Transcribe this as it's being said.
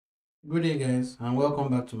Good day guys and welcome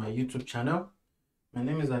back to my YouTube channel. My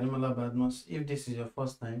name is Ademola Badmos. If this is your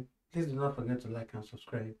first time, please do not forget to like and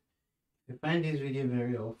subscribe. If you find this video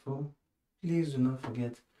very helpful, please do not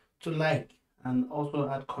forget to like and also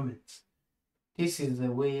add comments. This is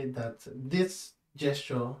the way that this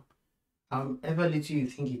gesture, however little you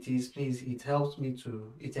think it is, please, it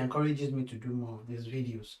encourages me to do more of these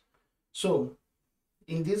videos. So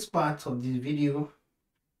in this part of this video,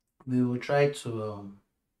 we will try to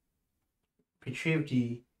retrieve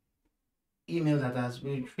the the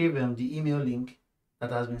email link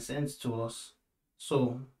that has been sent to us.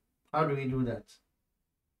 So how do we do that?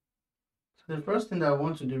 So the first thing that I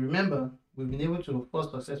want to do, remember, we've been able to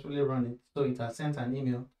first successfully run it. So it has sent an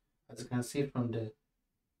email, as you can see from the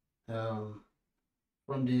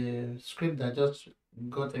script that just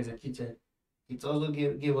got executed. It also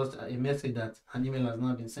gave us a message that an email has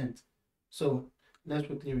now been sent. So let's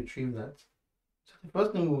quickly retrieve that. So the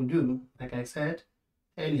first thing we'll do, like I said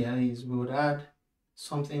earlier, is we would add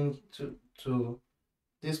something to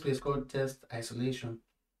this place called test isolation.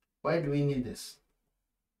 Why do we need this?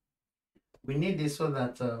 We need this so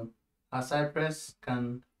that our Cypress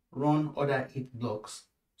can run other it blocks,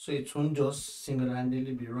 so it won't just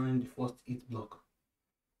single-handedly be running the first it block.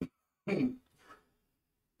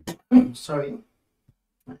 Sorry,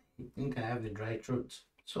 I think I have a dry throat.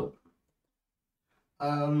 So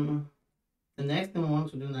the next thing we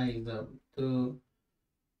want to do now is to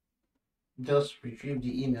just retrieve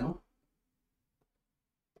the email.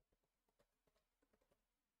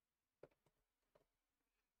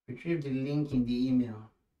 Retrieve the link in the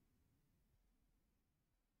email.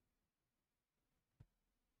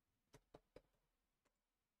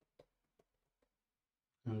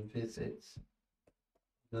 And visit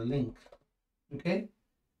the link. Okay,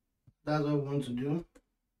 that's what we want to do.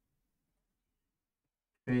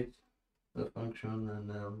 Create the function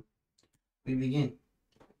and we begin.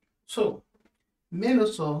 So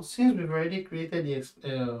Mailosaur, since we've already created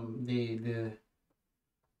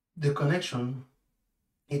the connection,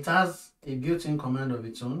 it has a built-in command of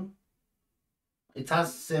its own. It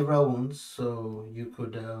has several ones, so you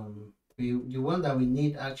could the one that we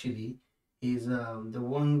need actually is the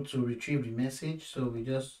one to retrieve the message. So we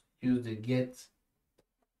just use the get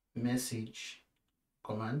message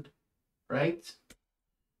command, right?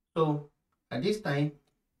 So at this time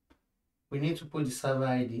we need to put the server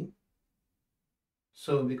ID.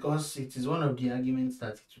 So because it is one of the arguments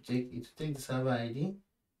that it will take the server ID,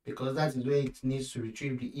 because that is where it needs to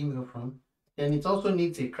retrieve the email from. Then it also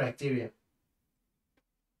needs a criteria.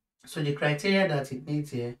 So the criteria that it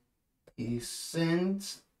needs here is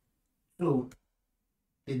sent to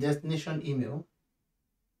the destination email,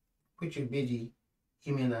 which will be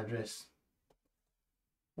the email address.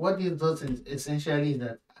 What this does is essentially is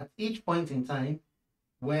that at each point in time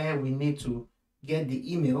where we need to get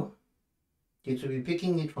the email, it will be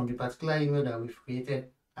picking it from the particular email that we've created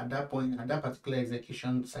at that point, at that particular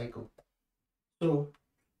execution cycle. So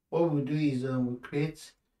what we'll do is we'll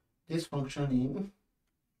create this function in,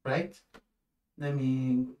 right? Let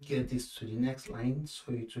me get this to the next line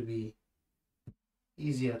so it will be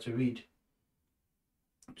easier to read.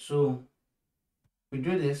 So we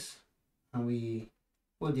do this and we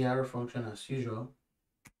put the arrow function as usual,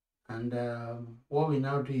 and what we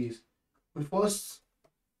now do is we first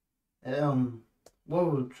what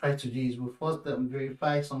we'll try to do is we'll first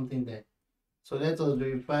verify something there. So let us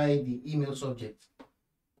verify the email subject,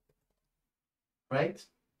 right?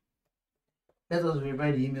 Let us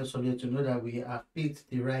verify the email subject to know that we have picked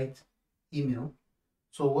the right email.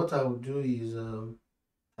 So what I will do is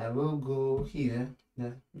I will go here.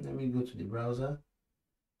 Let me go to the browser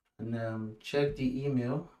and check the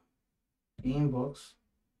email, the inbox.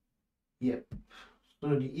 Yep.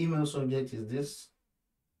 So the email subject is this,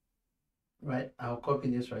 right? I'll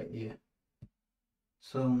copy this right here.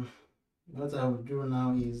 So what I will do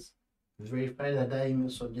now is verify that that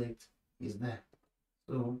email subject is there.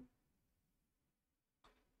 So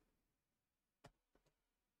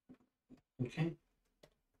okay,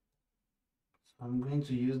 so I'm going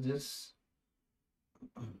to use this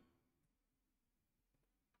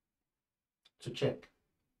to check.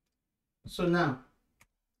 So now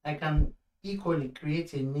I can equally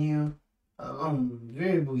create a new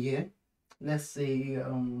variable here. Let's say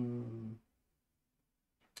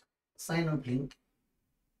sign up link.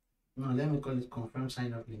 No, let me call it confirm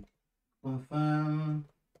sign up link. Confirm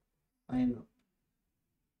sign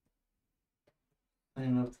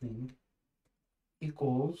up link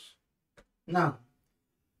equals. Now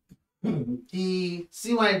the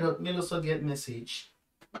cy.mailosaur get message,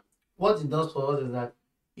 what it does for us is that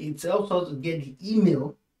it helps us to get the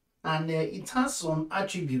email and it has some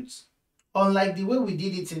attributes. Unlike the way we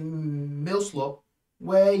did it in Mailosaur,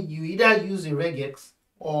 where you either use a regex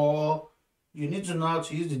or you need to know how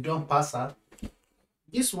to use the dump parser,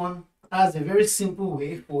 this one has a very simple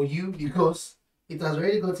way for you because it has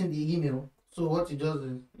already gotten the email. So what you just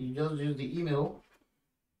is you just use the email,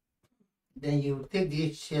 then you take the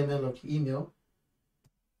HTML of the email,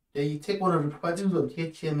 then you take one of the properties of the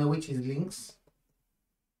HTML, which is links.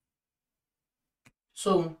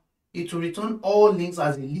 So it will return all links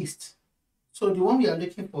as a list. So the one we are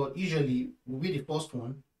looking for usually will be the first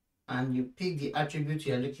one, and you pick the attribute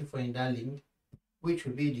you are looking for in that link, which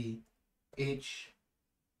will be the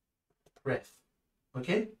href.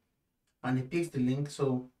 Okay, and it picks the link.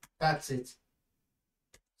 So that's it.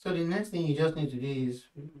 So the next thing you just need to do is,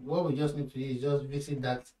 what we just need to do is just visit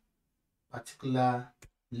that particular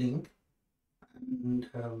link,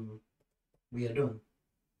 and we are done.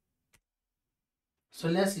 So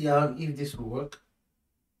let's see how if this will work.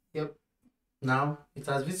 Yep, now it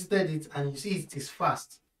has visited it, and you see it is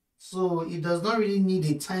fast. So it does not really need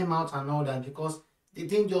a timeout and all that, because the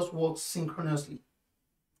thing just works synchronously.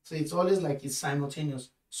 So it's always like it's simultaneous.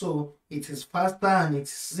 So it is faster and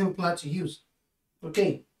it's simpler to use.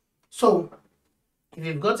 Okay, so if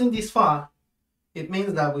you've gotten this far, it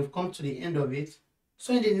means that we've come to the end of it.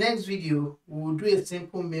 So in the next video, we'll do a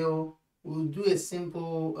simple mail, we'll do a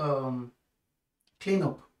simple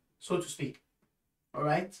cleanup, so to speak. All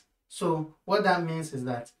right, so what that means is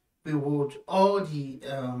that we would, all the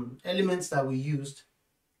elements that we used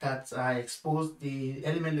that are exposed, the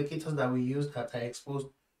element locators that we used that are exposed,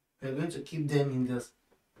 we're going to keep them in this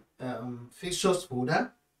fixtures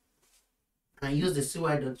folder, and use the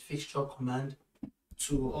cy.fixture command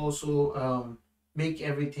to also make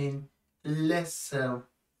everything less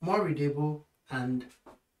more readable and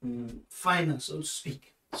finer, so to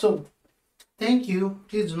speak. So thank you.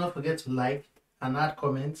 Please do not forget to like and add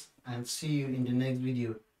comments, and see you in the next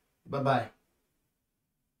video. Bye bye.